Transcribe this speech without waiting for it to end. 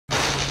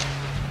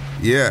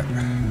Yeah,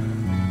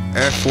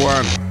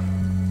 F1.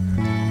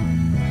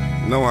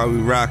 Know how we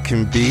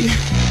rockin' B.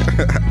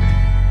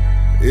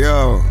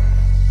 Yo,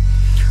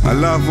 I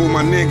love all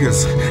my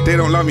niggas, they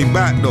don't love me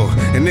back though.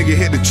 A nigga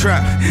hit the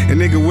trap, a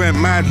nigga went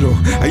mad low.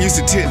 I used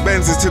to tip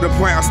Benzes to the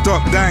point I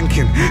stopped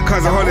danking.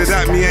 Cause I hollered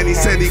at me and he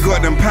said he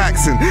got them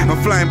packs in.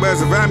 I'm flying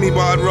birds around me,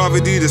 but I'd rather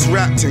do this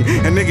rap thing.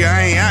 And nigga,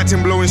 I ain't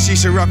acting, blowing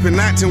shisha, rapping,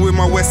 acting with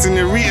my Western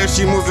Rita.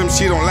 She Muslim,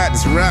 she don't like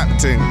this rap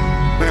thing.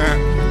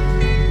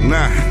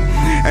 Nah.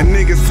 And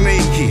niggas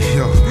snaky,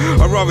 yo.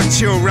 I'd rather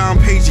chill round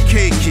Pagey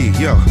Cakey,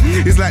 yo.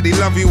 It's like they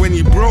love you when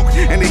you broke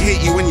and they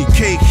hate you when you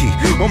cakey.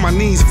 On my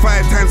knees 5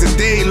 times a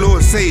day,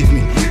 Lord save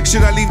me.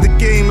 Should I leave the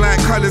game like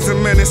Colours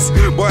and Menace?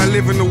 Boy, I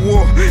live in the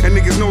war, and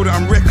niggas know that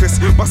I'm reckless.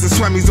 Busting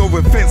swammies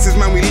over fences,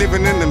 man, we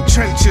living in them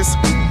trenches.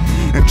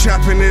 And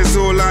trapping is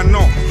all I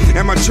know.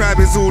 And my tribe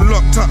is all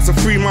locked up, so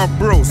free my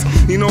bros.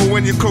 You know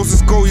when your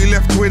closest goal you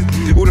left with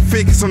all the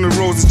fakest on the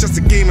roads. It's just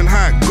a game and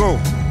how it go.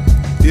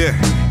 Yeah,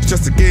 it's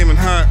just a game and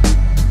how it.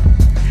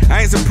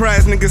 I ain't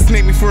surprised niggas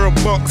snake me for a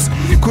box.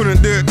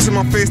 Couldn't do it to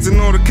my face to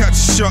know to catch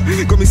a shot.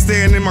 Got me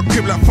staying in my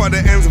crib like fuck the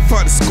ends and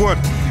fuck the squad.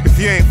 If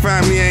you ain't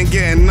family, you ain't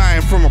getting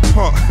nothing from a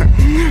pot.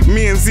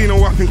 Me and Zeno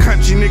up in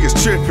country,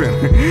 niggas tripping.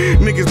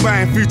 Niggas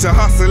buying food to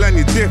hustle and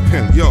you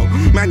dipping. Yo,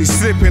 man, you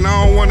slipping.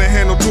 I don't wanna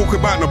hear no talk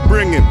about no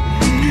bringing.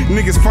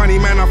 Niggas funny,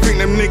 man, I think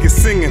them niggas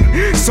singing.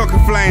 Soccer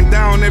flying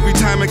down every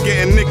time I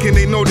get a nicking.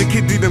 They know the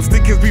kid do them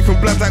stickers, we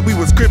from blood like we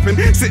was gripping.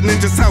 Sitting in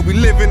just how we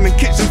live in the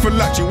kitchen for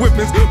luxury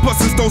whippings.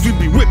 Pots and stoves we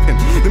be whipping.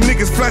 Them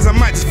niggas flies, I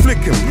might just flick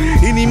him.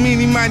 Eeny,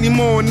 meeny, miny,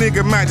 more,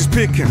 nigga might just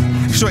pick him.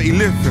 Shorty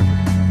lifting.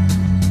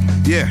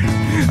 Yeah,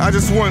 I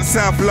just want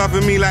South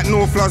loving me like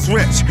North loves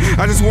Wretch.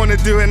 I just wanna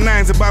do it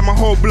nines and buy my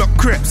whole block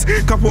crepes.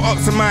 Couple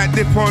ups I might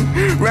dip on,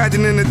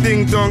 riding in a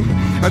ding dong.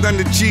 I done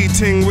the G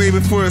ting way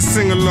before a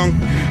sing along.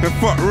 And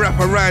fuck rap,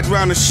 I ride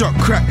round and shot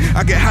crack.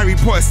 I get Harry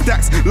Potter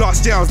stacks,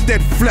 last year I was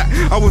dead flat.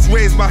 I was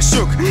raised by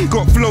shook,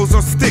 got flows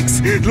on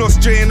sticks.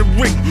 Lost J in the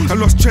ring, I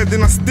lost tread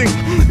and I stink.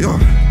 Yo,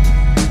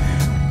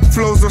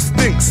 flows on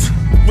stinks,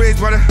 raised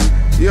by the...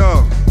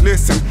 Yo,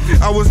 listen,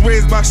 I was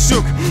raised by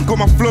shook, got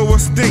my flow on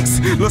stinks.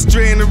 Lost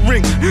Dre in the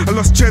ring, I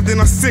lost tread and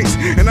I sinks.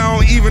 And I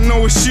don't even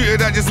know a shooter,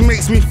 that just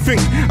makes me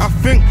think. I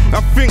think,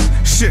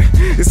 shit.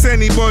 It's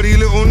anybody,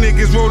 little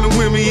niggas rolling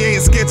with me.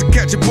 Ain't scared to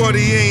catch a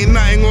body, ain't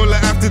nothing. All I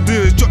have to do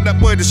is drop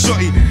that boy the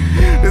shotty.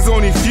 There's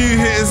only few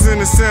hitters in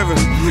the 7.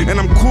 And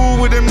I'm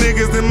cool with them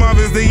niggas, them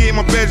others, they ain't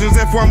my bedrooms.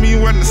 F1 me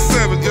run the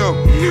 7, yo.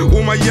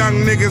 All my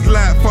young niggas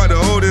like fuck the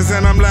oldest,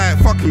 and I'm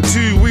like fuck 'em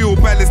too. We all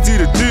bad, let's do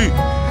the do.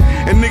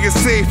 And niggas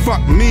say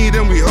fuck me,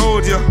 then we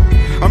hold ya.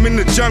 I'm in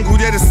the jungle,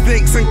 yeah, there's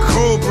snakes and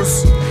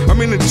cobras.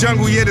 I'm in the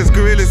jungle, yeah, there's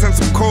gorillas and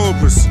some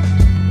cobras.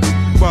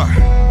 But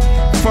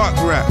fuck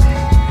rap,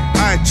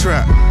 I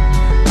trap,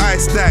 I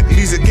stack,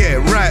 lose it, get it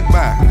right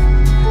back.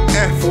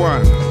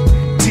 F1,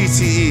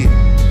 TTE.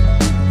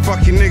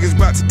 Fuck you niggas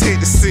about to take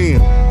the scene.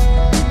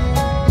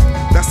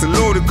 That's the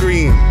load of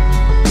green.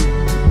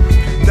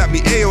 That be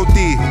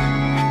AOD.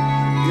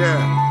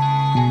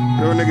 Yeah,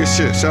 real nigga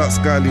shit. Shout out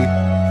Scully.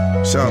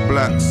 Shout out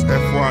Blacks,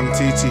 F1,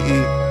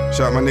 TTE.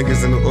 Shout out my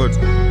niggas in the hood.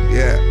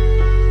 Yeah.